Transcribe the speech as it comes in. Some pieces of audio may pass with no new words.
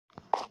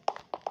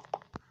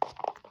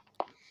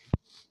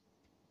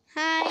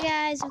Hey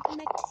guys, welcome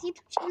back to the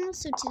YouTube channel.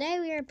 So today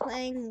we are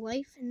playing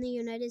Life in the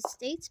United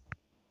States.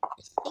 I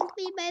think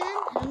we made by then.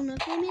 I don't know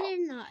if we made it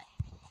or not.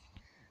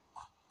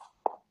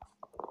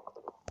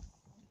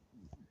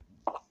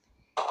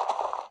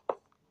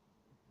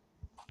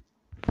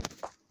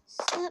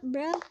 What's up,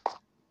 bro?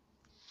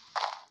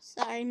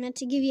 Sorry, meant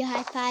to give you a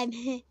high five.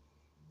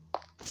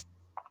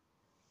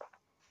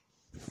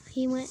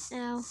 He went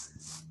now.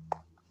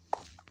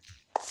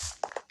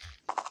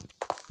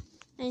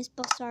 I didn't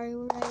spell sorry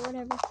right,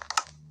 whatever.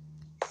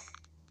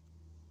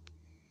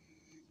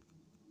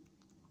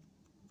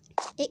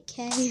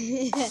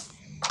 Okay. I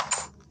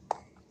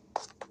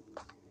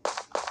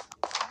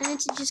meant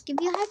to just give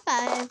you a high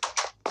five.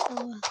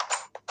 Oh.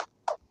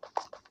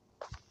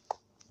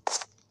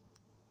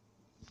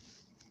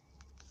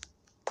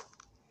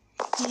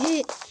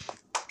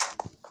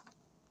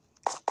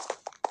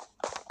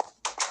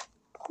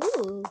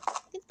 Ooh, look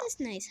at this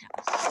nice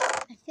house.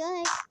 I feel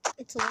like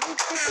it's a little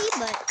tricky,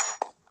 but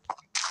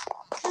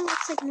it kind of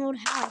looks like an old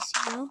house,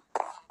 you know?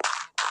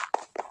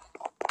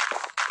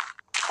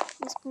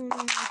 What's going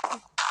on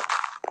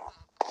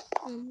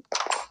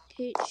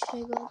here? Should I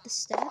go up the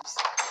steps?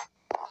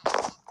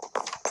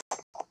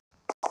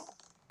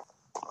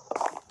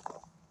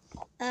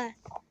 I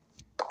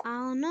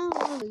don't know.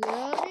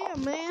 Yeah,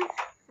 man.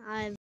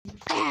 I have a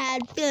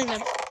bad feeling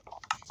of...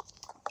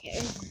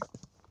 Okay.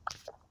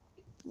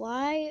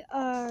 Why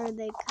are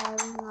they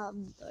carving out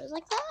doors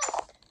like that?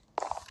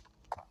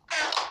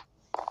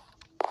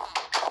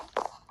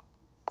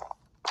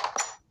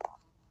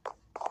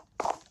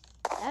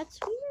 That's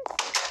weird.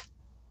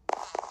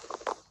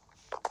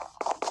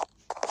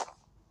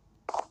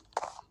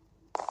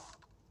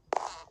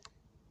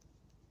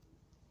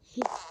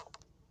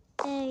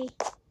 Hey.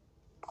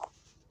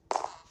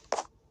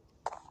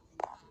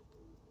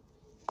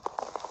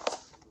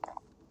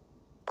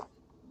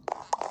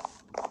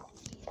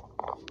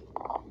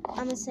 I'm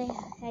gonna say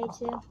hey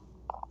too.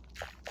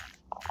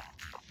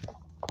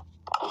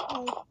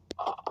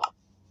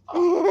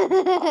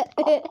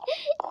 Hey.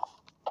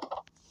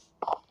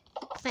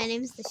 My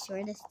name's the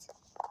shortest.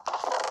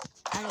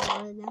 I don't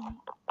know them.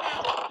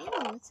 Ew,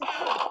 what's up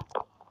here?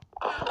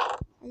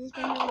 I just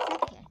went over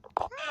the here.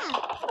 Ah!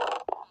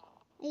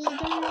 Hey, you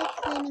don't like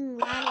cleaning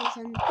ladders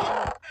on the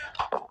floor.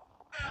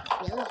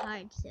 It's really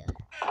hard to.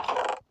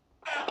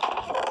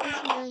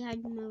 It's really hard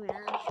to move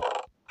around.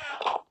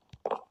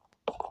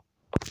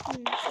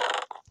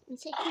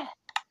 Let's sit here.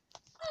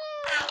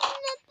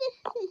 Nothing.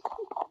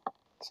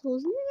 There's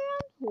holes in the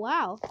ground?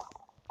 Wow.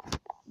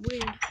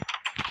 Weird.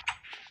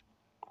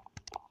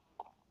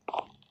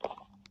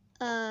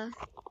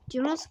 Do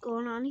you know what's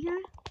going on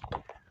here?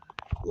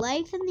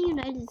 Life in the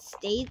United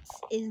States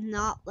is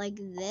not like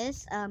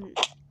this.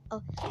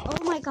 Oh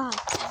my god.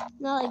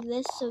 Not like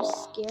this, so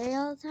scary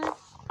all the time.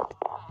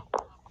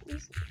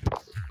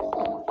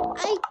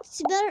 I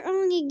spelled it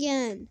wrong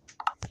again.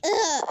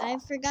 Ugh, I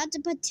forgot to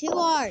put 2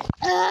 R's.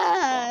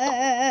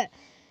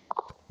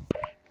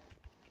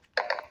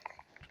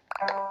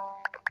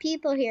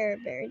 People here are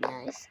very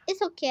nice.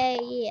 It's okay,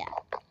 yeah.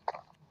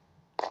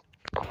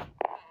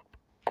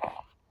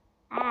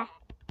 Ah.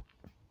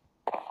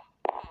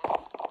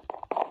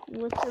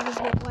 What's over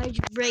here? Why'd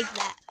you break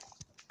that?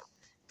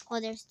 Oh,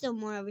 there's still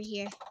more over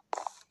here.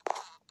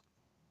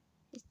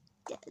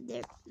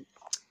 They're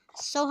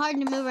so hard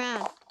to move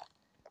around.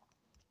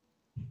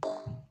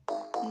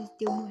 There's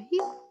still more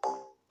here.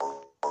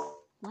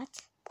 What?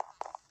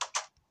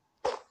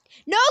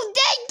 No,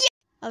 thank you!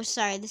 Oh,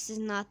 sorry. This is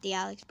not the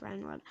Alex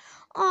Brown world.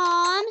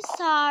 Oh, I'm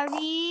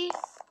sorry.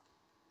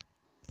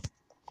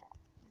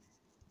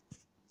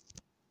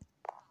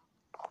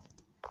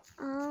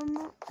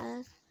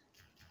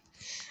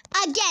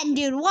 Again,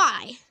 dude,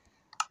 why?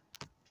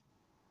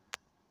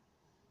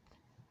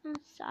 I'm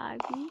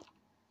sorry.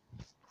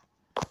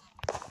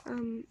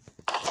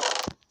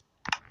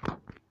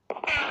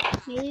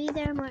 Maybe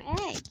there are more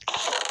eggs.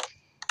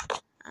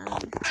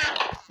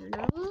 Who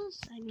knows?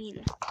 I mean,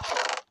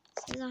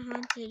 this is a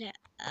haunted,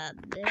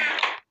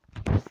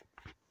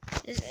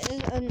 this is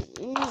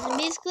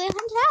basically a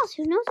haunted house.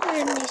 Who knows where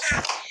in these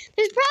trees?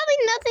 There's probably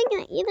nothing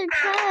in either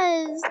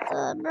chest,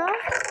 bro.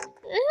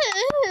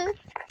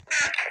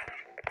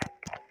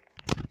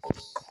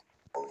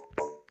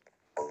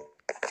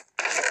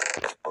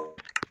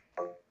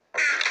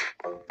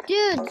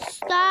 Dude,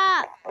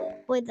 stop!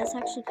 Wait, that's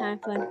actually kind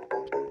of fun.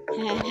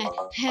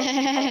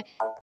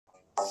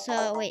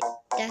 So, wait,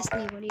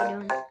 Destiny, what are you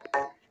doing?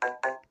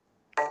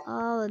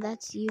 Oh,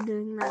 that's you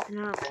doing that, and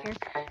I don't care.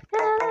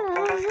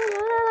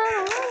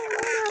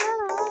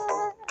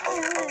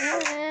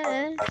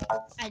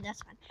 Alright,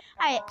 that's fine.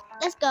 Alright,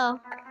 let's go.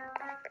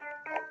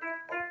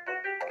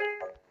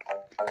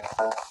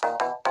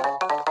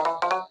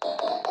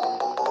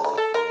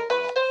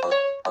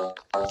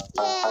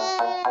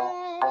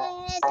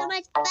 Yay! So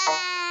much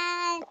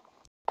fun!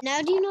 Now,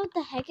 do you know what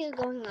the heck is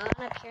going on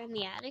up here in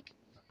the attic?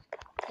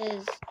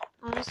 Because,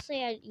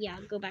 honestly,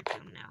 I'll go back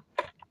down now.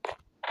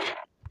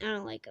 I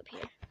don't like up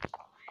here.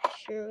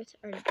 Truth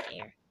or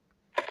dare.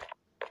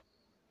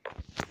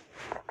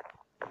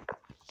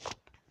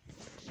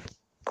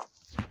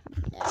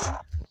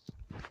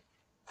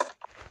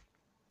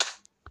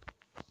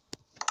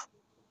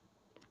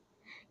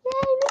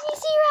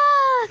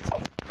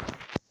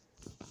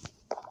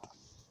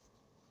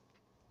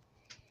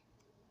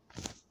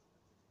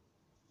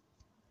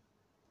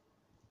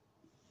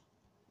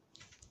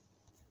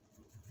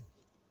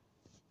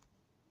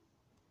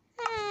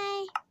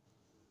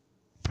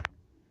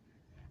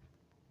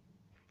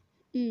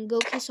 Go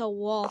kiss a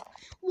wall.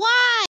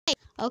 Why?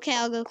 Okay,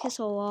 I'll go kiss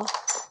a wall.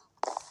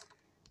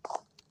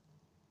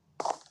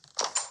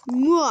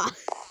 Mwah.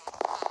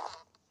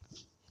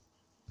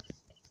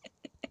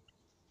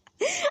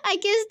 I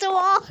kissed the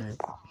wall.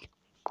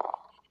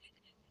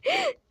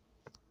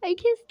 I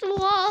kissed the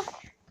wall.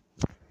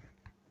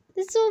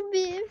 This will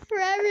be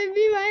forever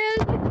be my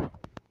husband.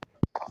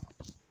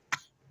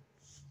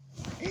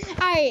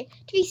 Alright,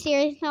 to be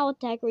serious now, what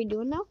the heck are we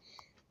doing now?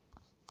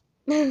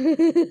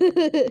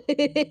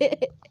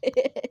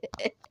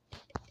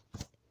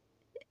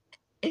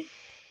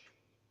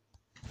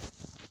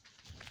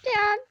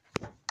 Dad.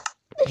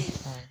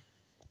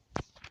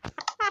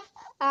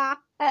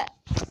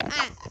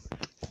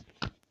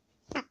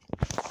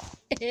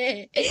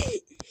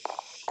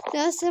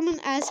 Now someone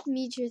asked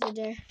me truth or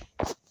dare.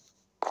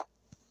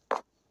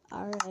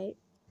 Alright.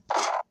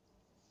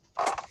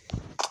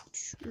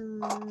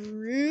 Truth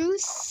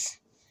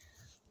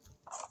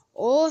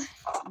or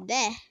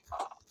dare.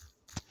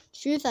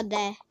 Truth or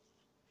dare.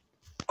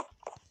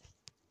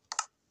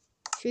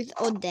 Truth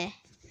or dare.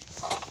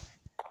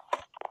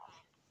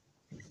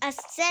 I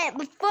said it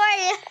before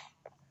you.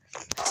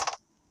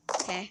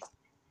 Okay.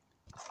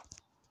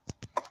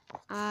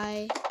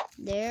 I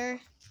dare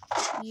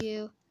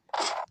you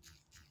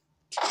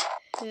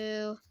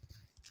to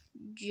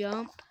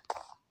jump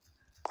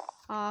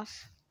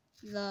off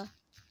the.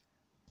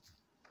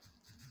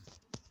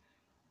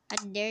 I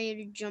dare you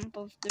to jump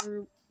off the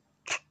roof.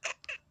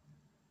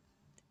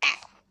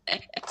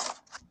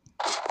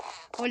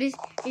 What is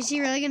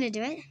he really gonna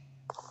do it?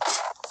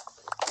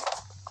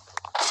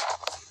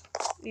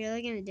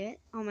 Really gonna do it?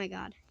 Oh my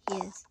god, he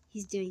is.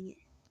 He's doing it.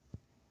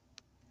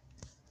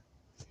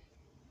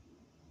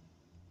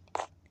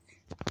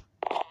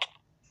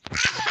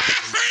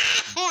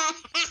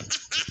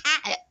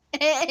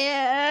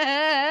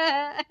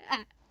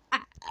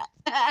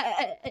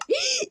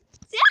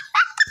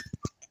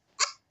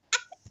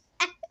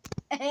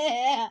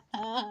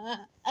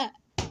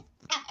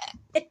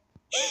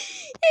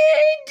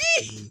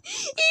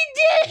 He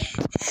did.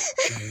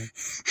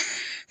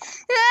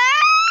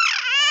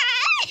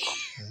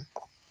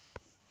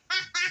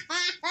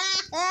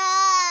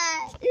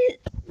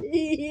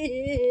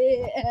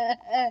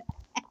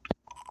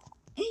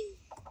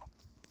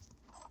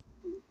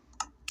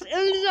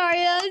 I'm sorry,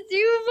 that was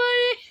too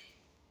funny.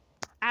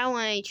 I don't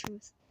want any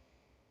truth.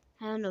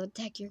 I don't know what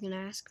the heck you're gonna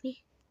ask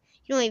me.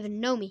 You don't even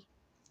know me.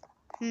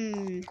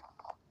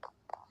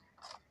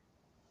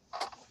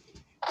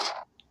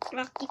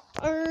 Rocky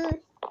fur.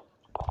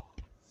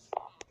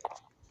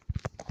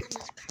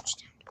 Let's crouch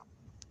down.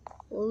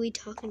 What are we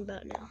talking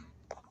about now?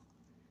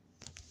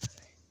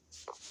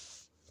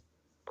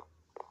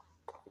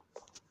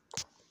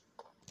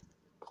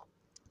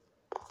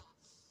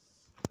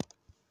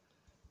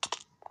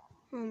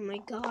 Oh my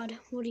god,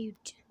 what are you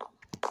doing?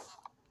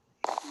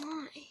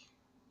 Why?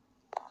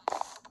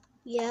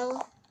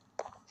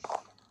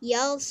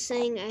 Yell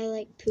saying I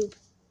like poop.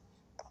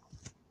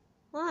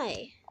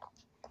 Why?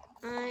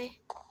 Why?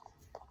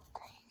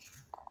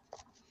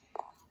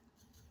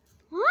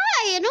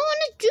 I don't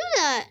want to do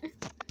that.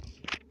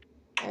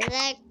 I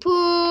like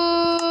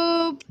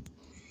poop.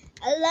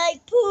 I like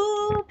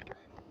poop.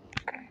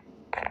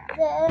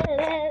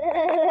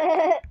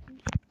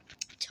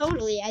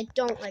 Totally, I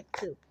don't like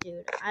poop,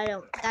 dude. I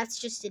don't. That's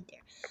just a dare.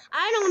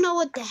 I don't know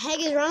what the heck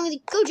is wrong with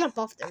you. Go jump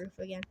off the roof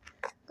again.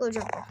 Go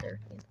jump off the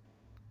roof again.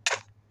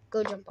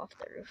 Go jump off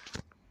the roof.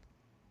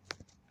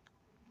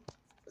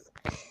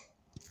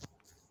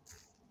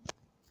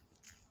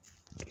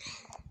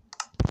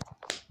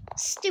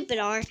 Stupid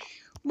R.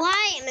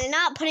 Why am I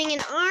not putting an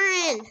R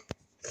in?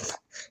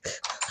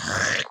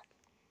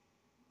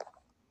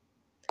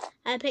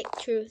 I picked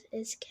truth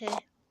is K.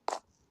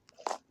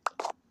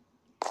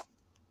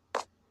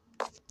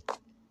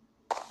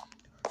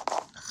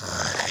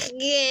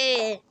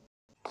 Yeah.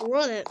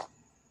 Roll it.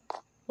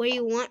 What do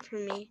you want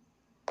from me?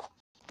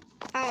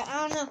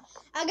 I don't know.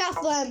 I got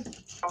phlegm.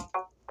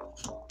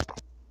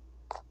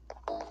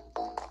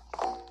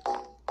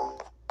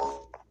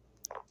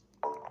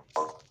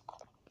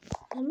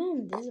 I'm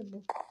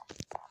invisible.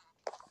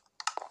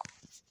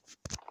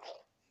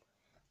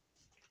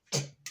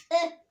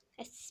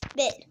 I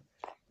spit.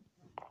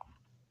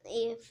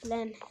 Yeah,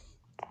 phlegm.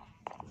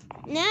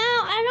 No,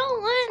 I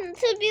don't want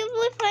to be able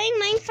to play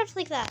Minecraft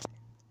like that.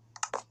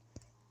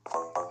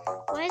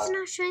 Why is it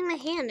not showing my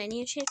hand? I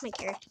need to change my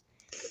character.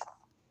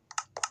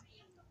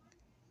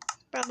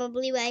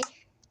 Probably why.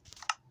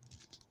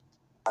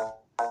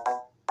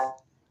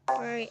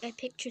 Alright, I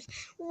picked truth.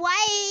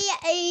 Why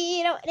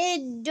I don't need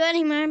to do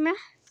anymore, bro?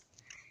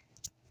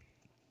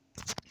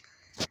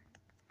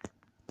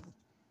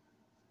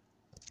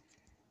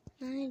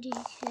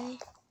 IDK.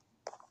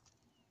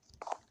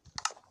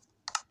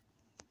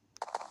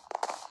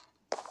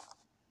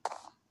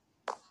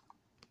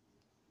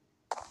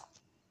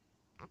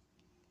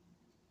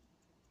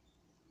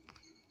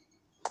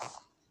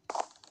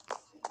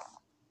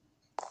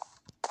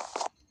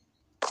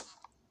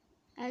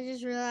 I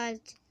just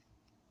realized.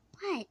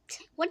 Why What?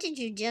 What did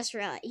you just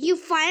realize? You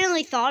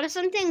finally thought of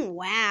something?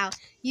 Wow.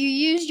 You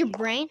used your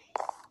brain?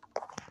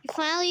 You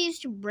finally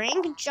used your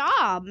brain? Good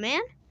job,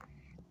 man.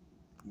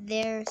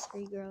 There's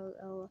 3 girls.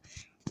 Oh.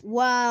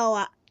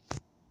 Whoa.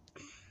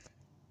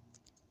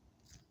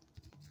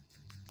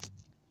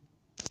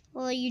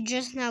 Well, are you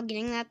just now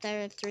getting that?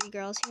 There are 3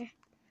 girls here?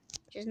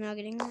 Just now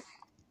getting that?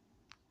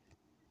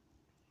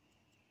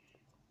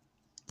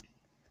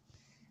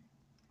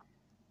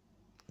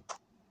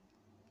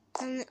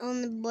 I'm the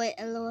only boy,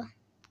 LOL.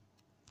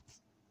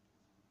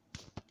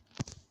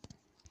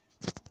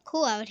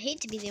 Cool, I would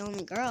hate to be the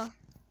only girl.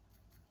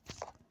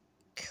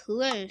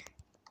 Cool. I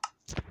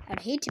would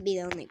hate to be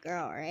the only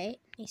girl, right?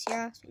 Hey,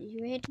 Sarah, would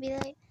you hate to be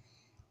like?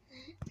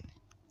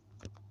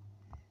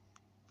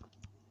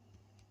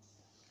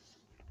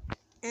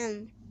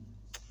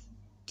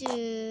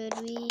 Dude,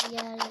 we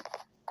got it.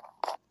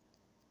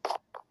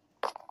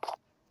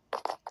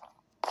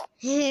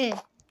 Hey,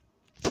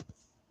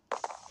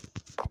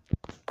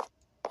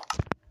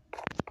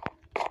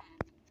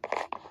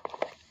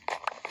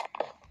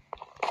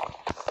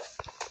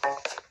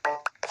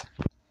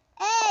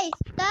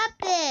 stop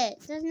it!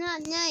 That's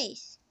not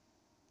nice.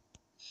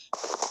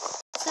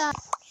 Stop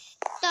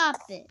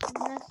it.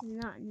 That's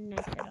not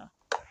nice at all.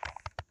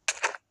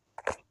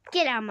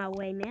 Get out of my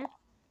way, man.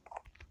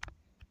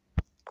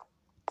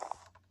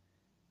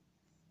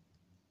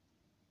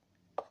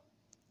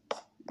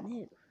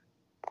 Move.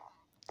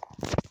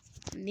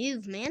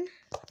 Move, man.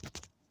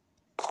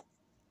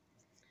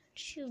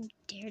 Don't you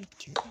dare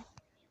do that.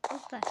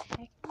 What the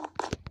heck?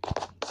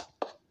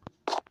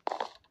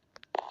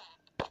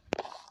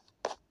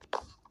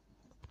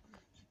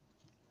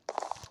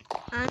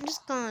 I'm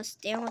just gonna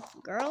stand with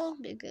the girl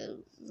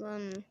because,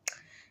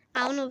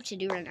 I don't know what to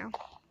do right now.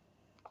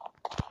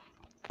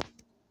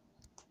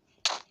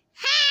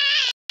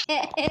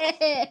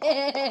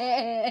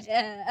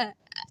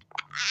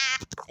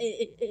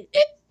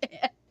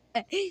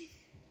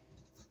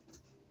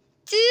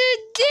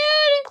 Dude.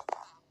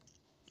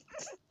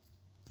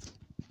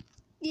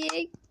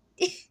 Yeah.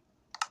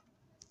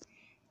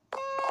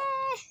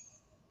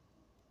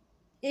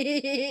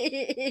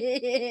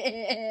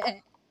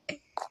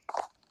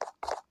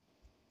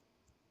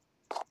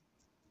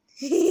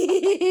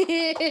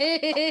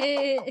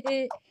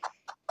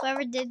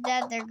 Whoever did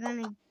that, they're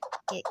gonna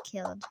get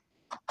killed.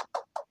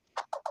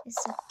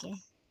 It's okay.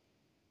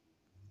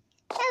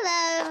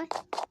 Hello.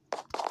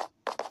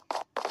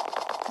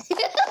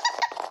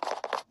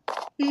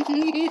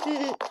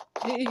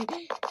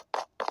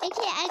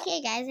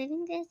 Okay, guys. I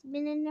think that's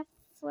been enough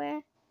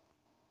for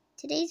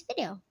today's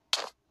video.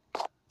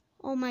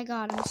 Oh my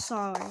God, I'm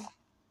sorry.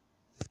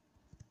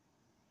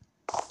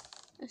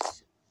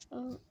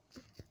 Oh,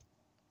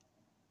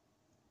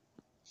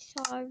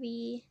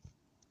 sorry.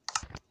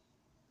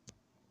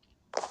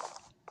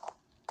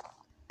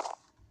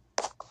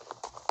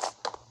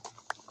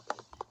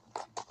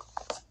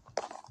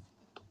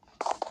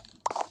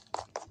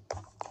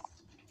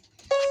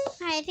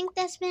 I think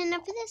that's been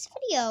enough for this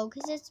video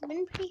because it's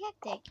been pretty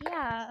hectic.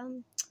 Yeah.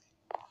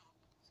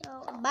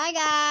 So, bye,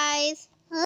 guys.